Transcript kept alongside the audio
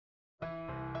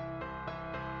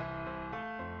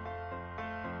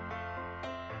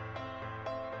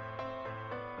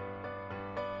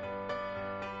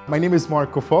My name is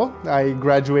Marc Goffaux. I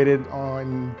graduated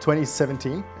in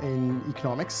 2017 in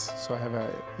economics, so I have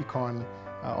an econ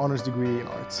honors degree in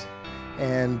arts.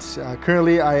 And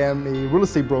currently I am a real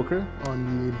estate broker on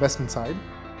the investment side.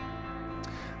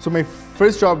 So my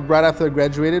first job right after I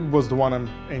graduated was the one I'm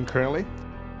in currently.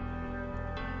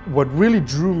 What really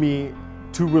drew me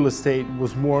to real estate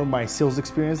was more my sales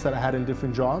experience that I had in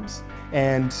different jobs.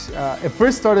 And it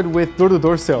first started with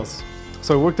door-to-door sales.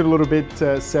 So I worked a little bit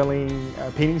selling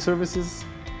painting services.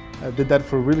 I did that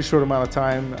for a really short amount of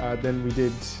time. Then we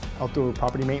did outdoor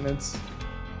property maintenance.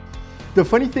 The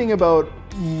funny thing about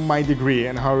my degree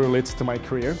and how it relates to my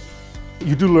career,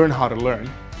 you do learn how to learn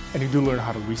and you do learn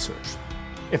how to research.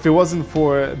 If it wasn't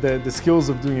for the skills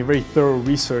of doing a very thorough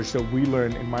research that we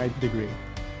learned in my degree,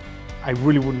 I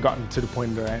really wouldn't gotten to the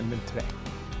point that I am in today.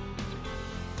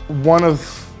 One of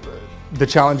the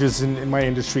challenges in my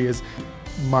industry is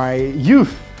my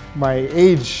youth, my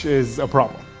age is a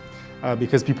problem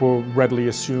because people readily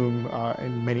assume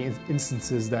in many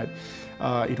instances that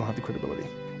you don't have the credibility.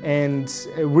 And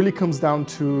it really comes down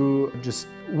to just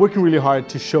working really hard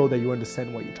to show that you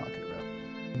understand what you're talking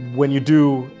about. When you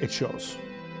do, it shows.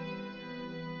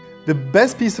 The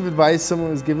best piece of advice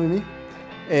someone has given me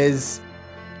is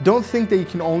don't think that you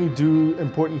can only do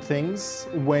important things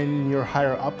when you're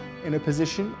higher up in a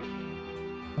position.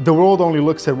 The world only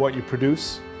looks at what you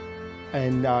produce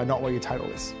and not what your title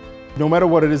is. No matter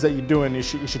what it is that you're doing, you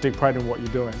should take pride in what you're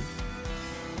doing.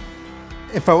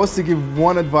 If I was to give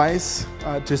one advice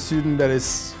to a student that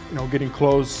is getting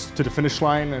close to the finish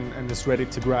line and is ready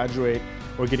to graduate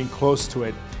or getting close to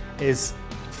it, is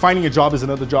finding a job is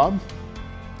another job.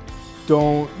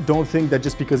 Don't think that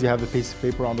just because you have the piece of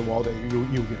paper on the wall that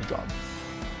you'll get a job.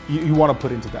 You want to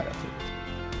put into that effort.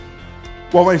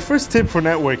 Well, my first tip for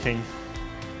networking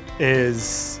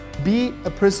is be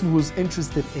a person who's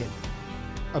interested in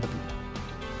other people.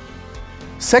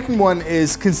 Second one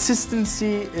is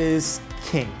consistency is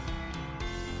king.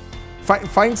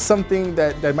 Find something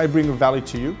that might bring a value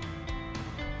to you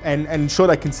and show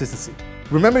that consistency.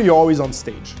 Remember, you're always on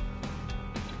stage.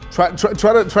 Try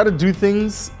to do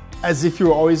things as if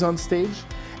you're always on stage,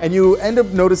 and you end up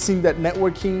noticing that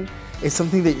networking is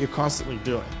something that you're constantly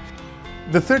doing.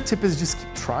 The third tip is just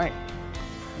keep trying.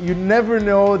 You never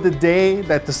know the day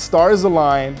that the stars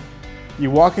align, you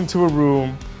walk into a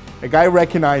room, a guy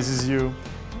recognizes you,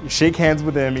 you shake hands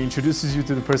with him, he introduces you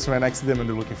to the person right next to them and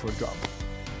they're looking for a job.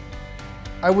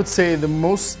 I would say the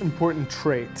most important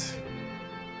trait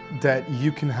that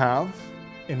you can have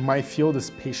in my field is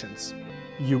patience.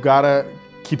 You gotta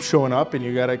keep showing up and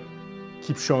you gotta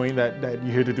keep showing that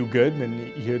you're here to do good and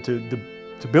you're here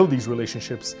to build these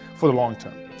relationships for the long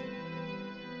term.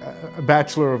 A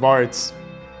Bachelor of Arts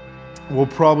will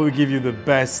probably give you the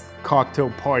best cocktail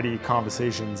party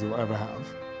conversations you'll ever have.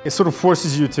 It sort of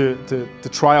forces you to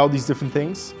try all these different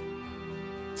things.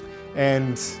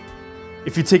 And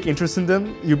if you take interest in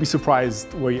them, you'll be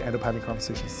surprised where you end up having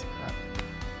conversations.